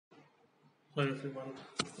Hi everyone,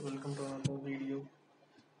 welcome to another video.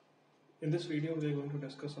 In this video, we are going to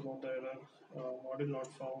discuss about the error model not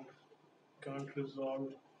found, can't resolve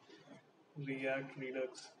React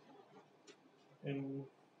Redux in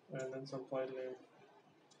and then some file name.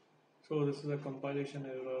 So this is a compilation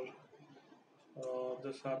error.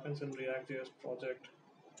 This happens in React.js project,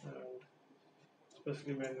 and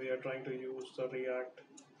especially when we are trying to use the React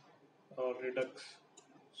Redux.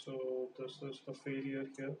 So this is the failure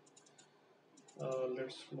here.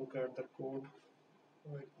 Let's look at the code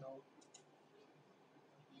right now.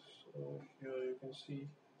 So here you can see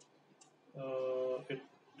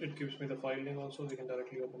it gives me the file name also. We can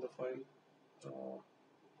directly open the file. Uh,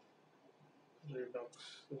 Redux.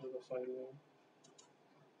 This is the file name.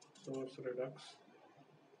 Source Redux.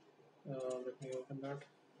 Let me open that.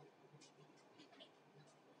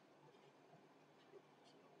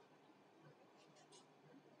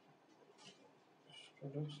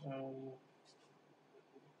 Redux and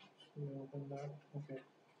let me open that. Okay.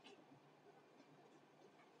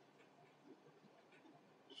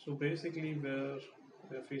 So basically, we're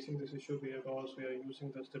facing this issue because we are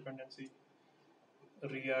using this dependency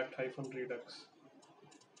react-redux,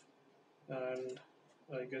 and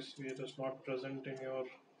I guess it is not present in your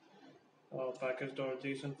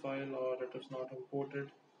package.json file, or it is not imported,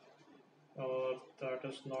 or that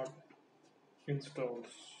is not installed.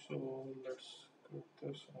 So let's click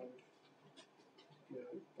this and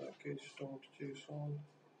yeah, package.json.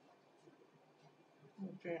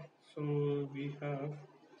 Okay, so we have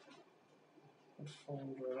let's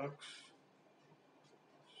find Redux.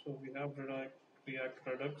 So we have React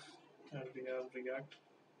Redux, and we have React,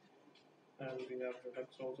 and we have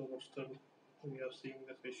Redux also, but still we are seeing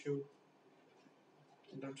this issue.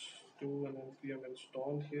 Let's do an npm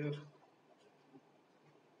install here.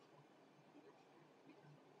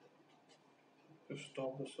 Just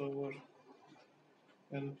stop the server,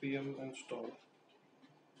 npm install.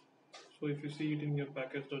 So if you see it in your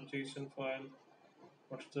package.json file,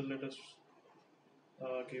 but still it is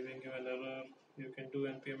giving you an error, you can do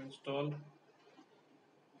npm install.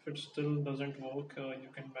 If it still doesn't work, you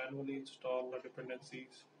can manually install the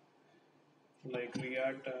dependencies like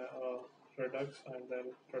React, Redux, and then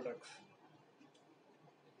Redux.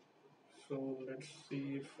 So let's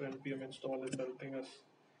see if npm install is helping us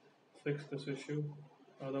fix this issue.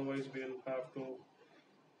 Otherwise, we'll have to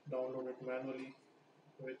download it manually,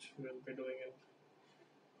 which we'll be doing in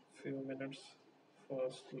few minutes.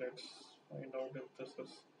 First, let's find out if this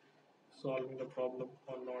is solving the problem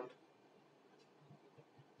or not.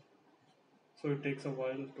 So it takes a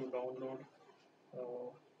while to download. Uh,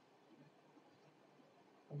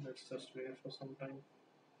 let's just wait for some time.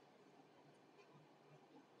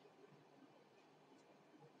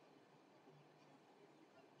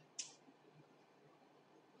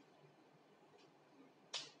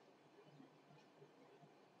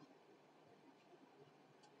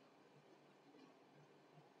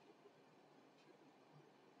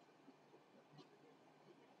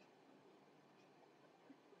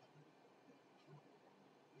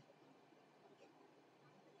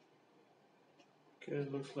 Okay,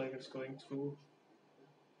 it looks like it's going through.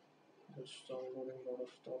 It's downloading a lot of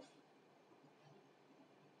stuff.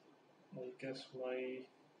 I guess my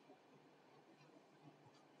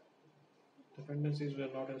dependencies were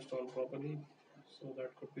not installed properly, so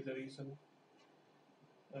that could be the reason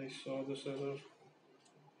I saw this error.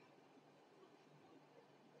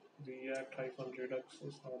 React-redux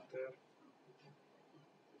is not there.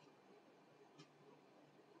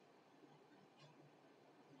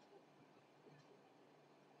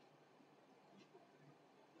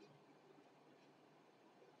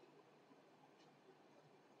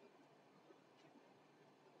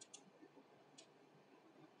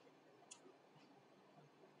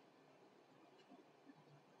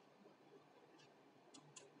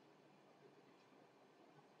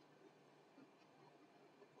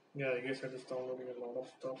 Yeah, I guess it is downloading a lot of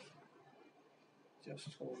stuff.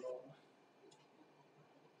 Just hold on.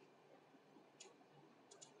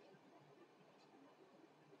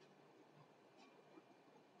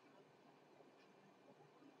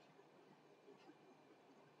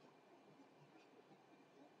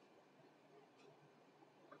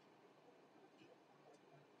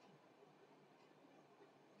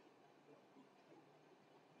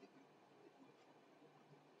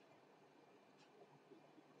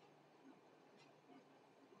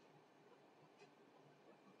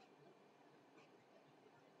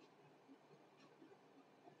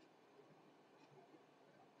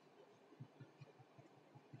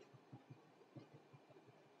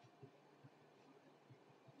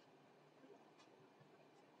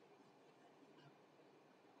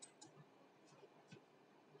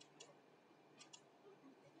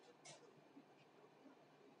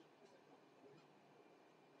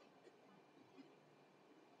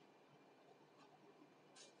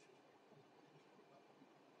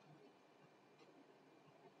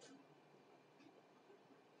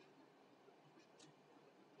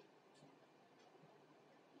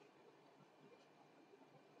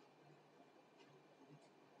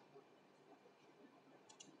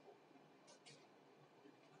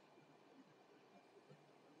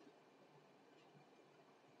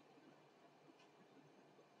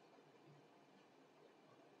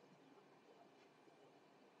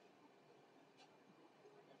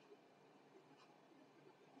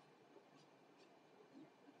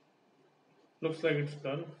 Looks like it's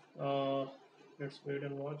done. Uh, let's wait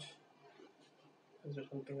and watch. Is it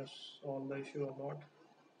helping us solve the issue or not?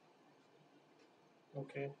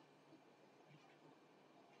 Okay,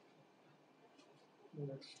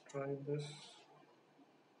 let's try this.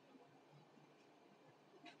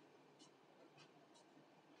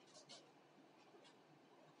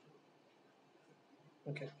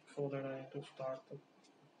 Okay, before that I need to start the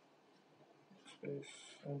space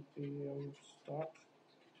npm start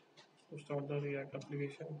to start the React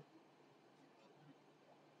application.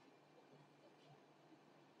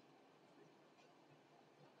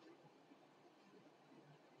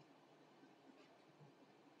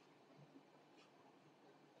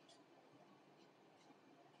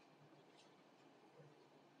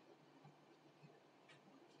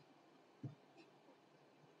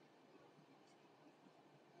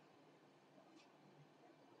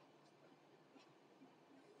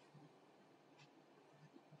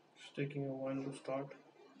 It's taking a while to start.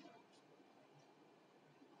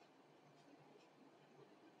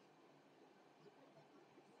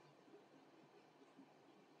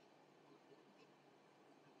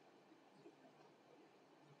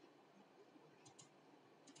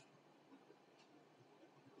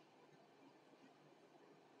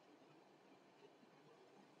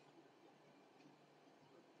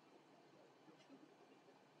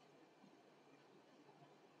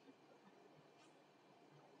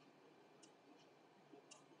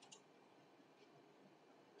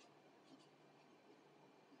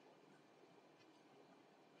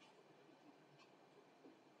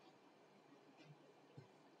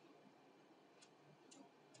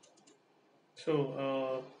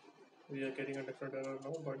 So we are getting a different error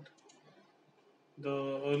now, but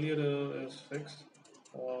the earlier error is fixed.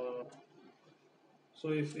 Uh, so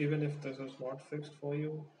if even if this is not fixed for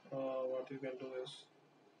you, what you can do is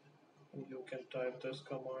you can type this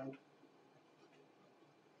command.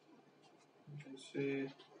 You can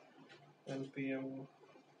say npm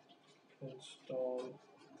install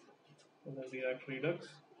the React Redux.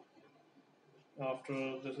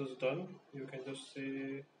 After this is done, you can just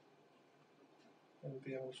say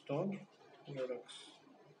npm install Redux.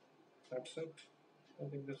 That's it. I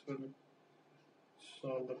think this will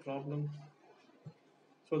solve the problem.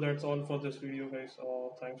 So that's all for this video, guys.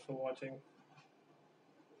 Thanks for watching.